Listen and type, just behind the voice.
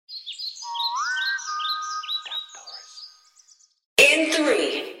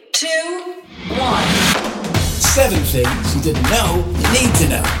3, 2, 1. 7 things you didn't know you need to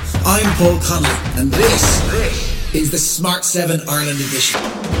know. I'm Paul Connolly, and this is the Smart 7 Ireland edition.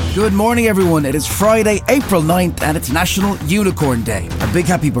 Good morning, everyone. It is Friday, April 9th, and it's National Unicorn Day. A big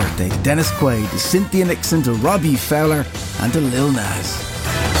happy birthday to Dennis Quaid, to Cynthia Nixon, to Robbie Fowler, and to Lil Nas.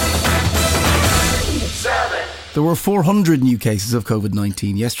 There were 400 new cases of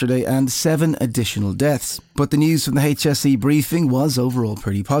COVID-19 yesterday and 7 additional deaths. But the news from the HSE briefing was overall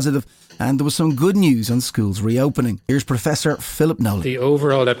pretty positive, and there was some good news on schools reopening. Here's Professor Philip Nolan. The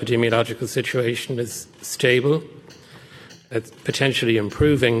overall epidemiological situation is stable. It's potentially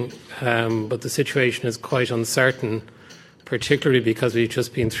improving, but the situation is quite uncertain, particularly because we've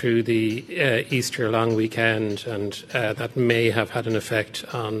just been through the Easter long weekend, and that may have had an effect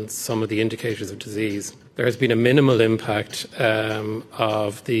on some of the indicators of disease. There has been a minimal impact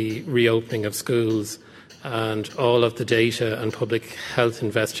of the reopening of schools, and all of the data and public health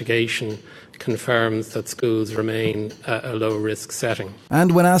investigation confirms that schools remain a low-risk setting.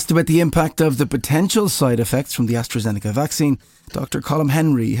 And when asked about the impact of the potential side effects from the AstraZeneca vaccine, Dr. Colm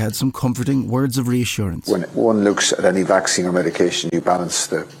Henry had some comforting words of reassurance. When one looks at any vaccine or medication, you balance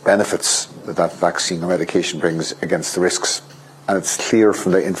the benefits that that vaccine or medication brings against the risks. And it's clear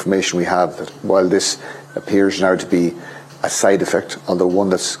from the information we have that while this appears now to be a side effect, although one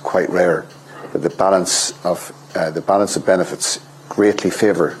that's quite rare, that the balance of benefits greatly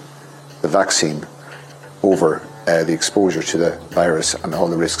favour the vaccine over the exposure to the virus and all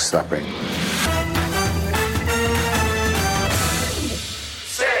the risks that brings.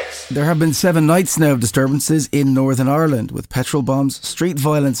 There have been 7 nights now of disturbances in Northern Ireland, with petrol bombs, street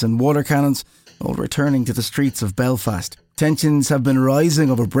violence and water cannons all returning to the streets of Belfast. Tensions have been rising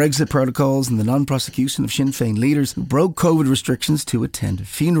over Brexit protocols and the non-prosecution of Sinn Féin leaders who broke COVID restrictions to attend a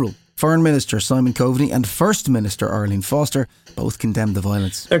funeral. Foreign Minister Simon Coveney and First Minister Arlene Foster both condemned the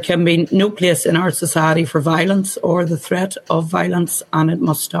violence. There can be no place in our society for violence or the threat of violence, and it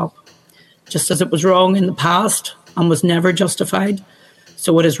must stop. Just as it was wrong in the past and was never justified,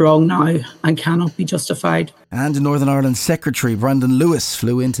 so it is wrong now and cannot be justified. And Northern Ireland Secretary Brandon Lewis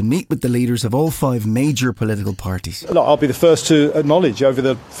flew in to meet with the leaders of all 5 major political parties. Look, I'll be the first to acknowledge over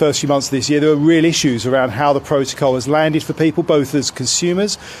the first few months of this year there are real issues around how the protocol has landed for people, both as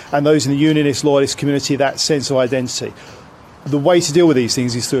consumers and those in the unionist, loyalist community, that sense of identity. The way to deal with these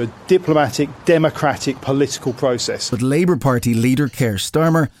things is through a diplomatic, democratic, political process. But Labour Party leader Keir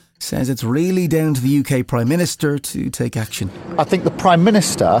Starmer says it's really down to the UK Prime Minister to take action. I think the Prime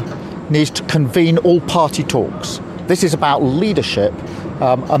Minister needs to convene all party talks. This is about leadership,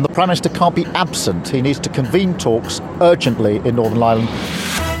 and the Prime Minister can't be absent. He needs to convene talks urgently in Northern Ireland.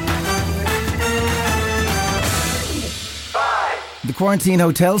 The quarantine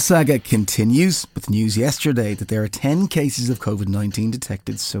hotel saga continues, with news yesterday that there are 10 cases of COVID-19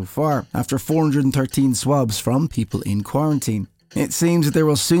 detected so far, after 413 swabs from people in quarantine. It seems that there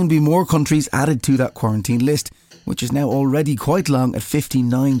will soon be more countries added to that quarantine list, which is now already quite long at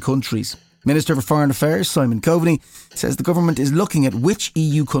 59 countries. Minister for Foreign Affairs Simon Coveney says the government is looking at which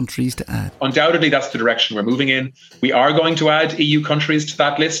EU countries to add. Undoubtedly, that's the direction we're moving in. We are going to add EU countries to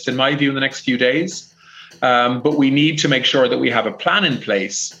that list, in my view, in the next few days. But we need to make sure that we have a plan in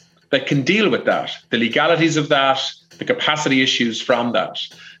place that can deal with that, the legalities of that, the capacity issues from that.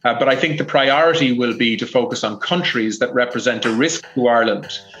 But I think the priority will be to focus on countries that represent a risk to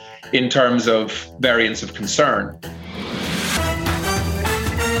Ireland in terms of variants of concern.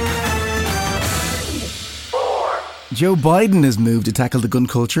 Joe Biden has moved to tackle the gun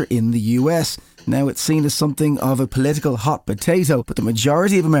culture in the US. Now it's seen as something of a political hot potato, but the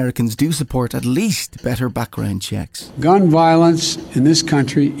majority of Americans do support at least better background checks. Gun violence in this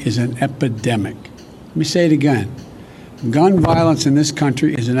country is an epidemic. Let me say it again. Gun violence in this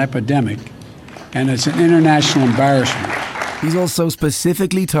country is an epidemic, and it's an international embarrassment. He's also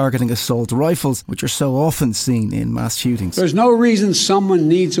specifically targeting assault rifles, which are so often seen in mass shootings. There's no reason someone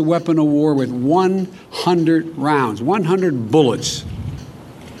needs a weapon of war with 100 rounds, 100 bullets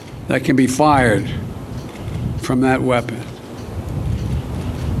that can be fired from that weapon.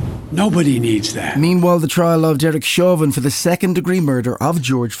 Nobody needs that. Meanwhile, the trial of Derek Chauvin for the second-degree murder of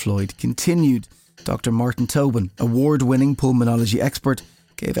George Floyd continued. Dr. Martin Tobin, award-winning pulmonology expert,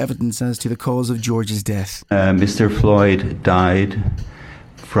 gave evidence as to the cause of George's death. Mr. Floyd died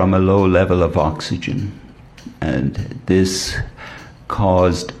from a low level of oxygen, and this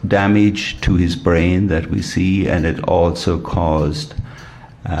caused damage to his brain that we see, and it also caused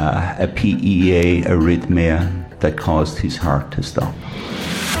a PEA arrhythmia that caused his heart to stop.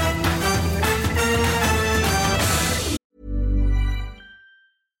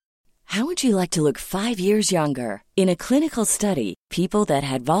 How would you like to look 5 years younger? In a clinical study, people that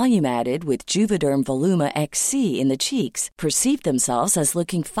had volume added with Juvederm Voluma XC in the cheeks perceived themselves as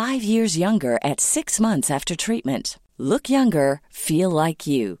looking 5 years younger at 6 months after treatment. Look younger, feel like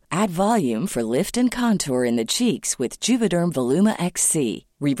you. Add volume for lift and contour in the cheeks with Juvederm Voluma XC.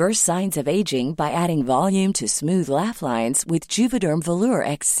 Reverse signs of aging by adding volume to smooth laugh lines with Juvederm Volure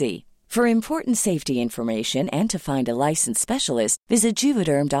XC. For important safety information and to find a licensed specialist, visit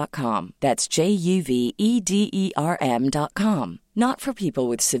Juvederm.com. That's JUVEDERM.com. Not for people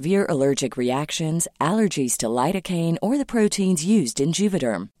with severe allergic reactions, allergies to lidocaine, or the proteins used in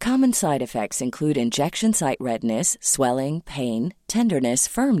Juvederm. Common side effects include injection site redness, swelling, pain, tenderness,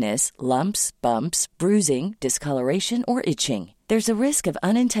 firmness, lumps, bumps, bruising, discoloration, or itching. There's a risk of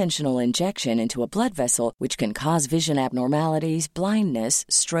unintentional injection into a blood vessel, which can cause vision abnormalities, blindness,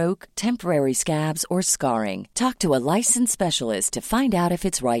 stroke, temporary scabs, or scarring. Talk to a licensed specialist to find out if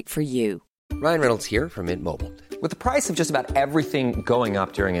it's right for you. Ryan Reynolds here from Mint Mobile. With the price of just about everything going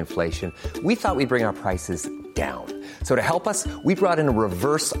up during inflation, we thought we'd bring our prices down. So to help us, we brought in a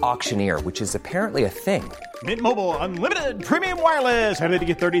reverse auctioneer, which is apparently a thing. Mint Mobile Unlimited Premium Wireless. How to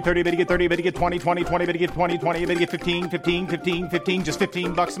get 30, 30, bit to get 30, bit to get 20, 20, 20, bit to get 20, 20, bit to get 15, 15, 15, 15, just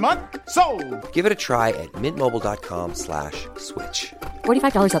 $15 a month? Sold! Give it a try at mintmobile.com/switch.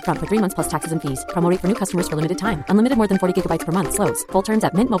 $45 up front for 3 months plus taxes and fees. Promo rate for new customers for limited time. Unlimited more than 40 gigabytes per month. Slows full terms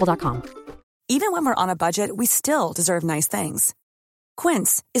at mintmobile.com. Even when we're on a budget, we still deserve nice things.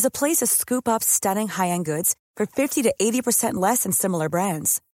 Quince is a place to scoop up stunning high-end goods for 50 to 80% less than similar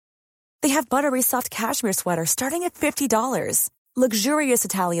brands. They have buttery soft cashmere sweaters starting at $50, luxurious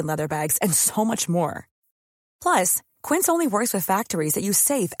Italian leather bags, and so much more. Plus, Quince only works with factories that use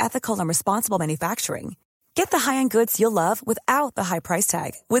safe, ethical, and responsible manufacturing. Get the high-end goods you'll love without the high price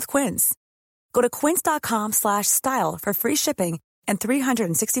tag with Quince. Go to quince.com/style for free shipping and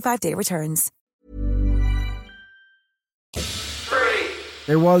 365-day returns.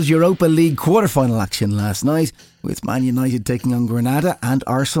 There was Europa League quarter-final action last night, with Man United taking on Granada and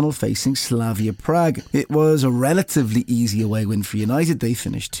Arsenal facing Slavia Prague. It was a relatively easy away win for United. They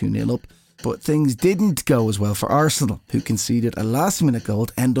finished 2-0 up, but things didn't go as well for Arsenal, who conceded a last-minute goal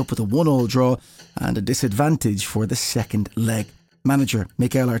to end up with a 1-1 draw and a disadvantage for the second leg. Manager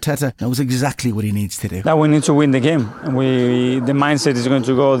Mikel Arteta knows exactly what he needs to do. Now we need to win the game. The mindset is going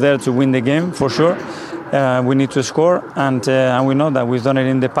to go there to win the game for sure. We need to score, and we know that we've done it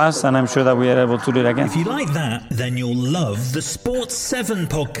in the past, and I'm sure that we are able to do it again. If you like that, then you'll love the Sports 7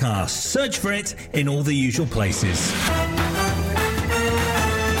 podcast. Search for it in all the usual places.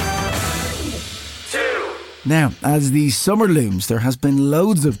 Now, as the summer looms, there has been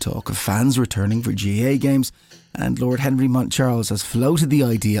loads of talk of fans returning for GAA games, and Lord Henry Montcharles has floated the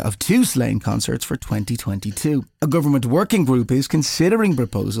idea of 2 Slane concerts for 2022. A government working group is considering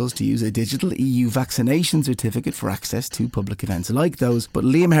proposals to use a digital EU vaccination certificate for access to public events like those, but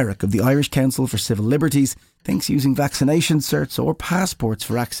Liam Herrick of the Irish Council for Civil Liberties thinks using vaccination certs or passports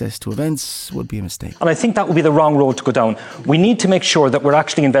for access to events would be a mistake. And I think that would be the wrong road to go down. We need to make sure that we're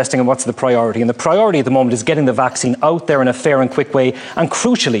actually investing in what's the priority. And the priority at the moment is getting the vaccine out there in a fair and quick way, and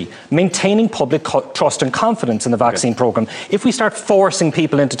crucially, maintaining public trust and confidence in the vaccine programme. If we start forcing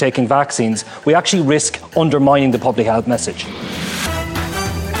people into taking vaccines, we actually risk undermining the public health message.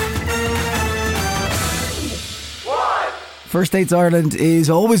 First Dates Ireland is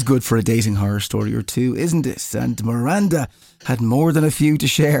always good for a dating horror story or two, isn't it? And Miranda had more than a few to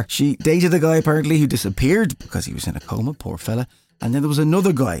share. She dated a guy apparently who disappeared because he was in a coma, poor fella. And then there was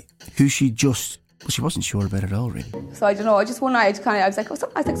another guy who she wasn't sure about it all, really. So I don't know, just one night I was like,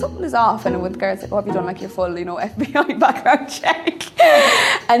 something is off. And with the girls, like, have you done like your full, FBI background check?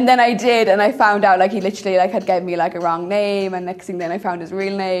 And then I did, and I found out he literally had given me a wrong name, and next thing then I found his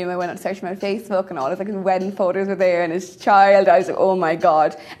real name. I went and searched him on Facebook, and all his his wedding photos were there, and his child. I was like, oh my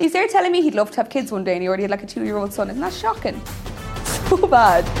God. And he's there telling me he'd love to have kids one day, and he already had a 2-year-old son. Isn't that shocking? So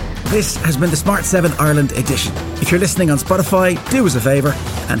bad. This has been the Smart 7 Ireland edition. If you're listening on Spotify, do us a favour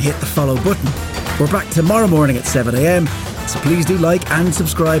and hit the follow button. We're back tomorrow morning at 7 a.m, so please do like and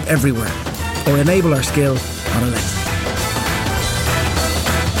subscribe everywhere, or enable our skill on Alexa.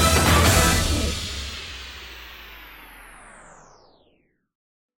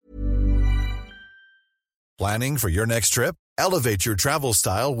 Planning for your next trip? Elevate your travel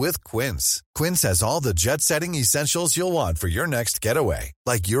style with Quince. Quince has all the jet-setting essentials you'll want for your next getaway,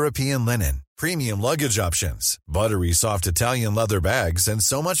 like European linen, premium luggage options, buttery soft Italian leather bags, and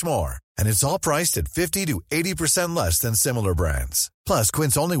so much more. And it's all priced at 50 to 80% less than similar brands. Plus,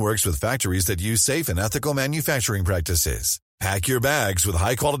 Quince only works with factories that use safe and ethical manufacturing practices. Pack your bags with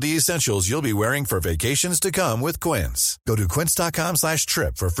high-quality essentials you'll be wearing for vacations to come with Quince. Go to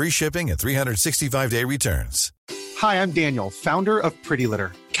quince.com/trip for free shipping and 365-day returns. Hi, I'm Daniel, founder of Pretty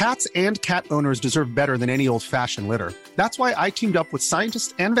Litter. Cats and cat owners deserve better than any old-fashioned litter. That's why I teamed up with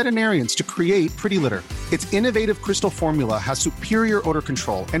scientists and veterinarians to create Pretty Litter. Its innovative crystal formula has superior odor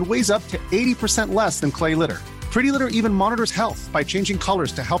control and weighs up to 80% less than clay litter. Pretty Litter even monitors health by changing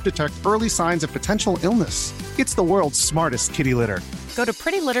colors to help detect early signs of potential illness. It's the world's smartest kitty litter. Go to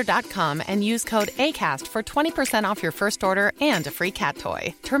prettylitter.com and use code ACAST for 20% off your first order and a free cat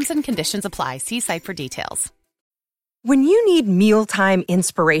toy. Terms and conditions apply. See site for details. When you need mealtime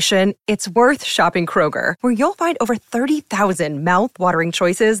inspiration, it's worth shopping Kroger, where you'll find over 30,000 mouth-watering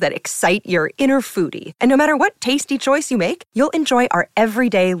choices that excite your inner foodie. And no matter what tasty choice you make, you'll enjoy our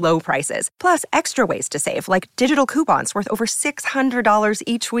everyday low prices, plus extra ways to save, like digital coupons worth over $600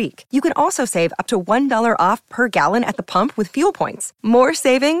 each week. You can also save up to $1 off per gallon at the pump with fuel points. More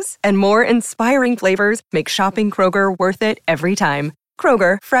savings and more inspiring flavors make shopping Kroger worth it every time.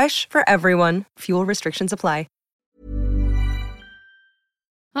 Kroger, fresh for everyone. Fuel restrictions apply.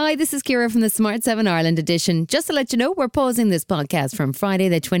 Hi, this is Ciara from the Smart 7 Ireland edition. Just to let you know, we're pausing this podcast from Friday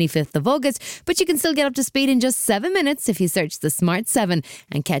the 25th of August, but you can still get up to speed in just 7 minutes if you search the Smart 7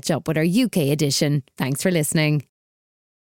 and catch up with our UK edition. Thanks for listening.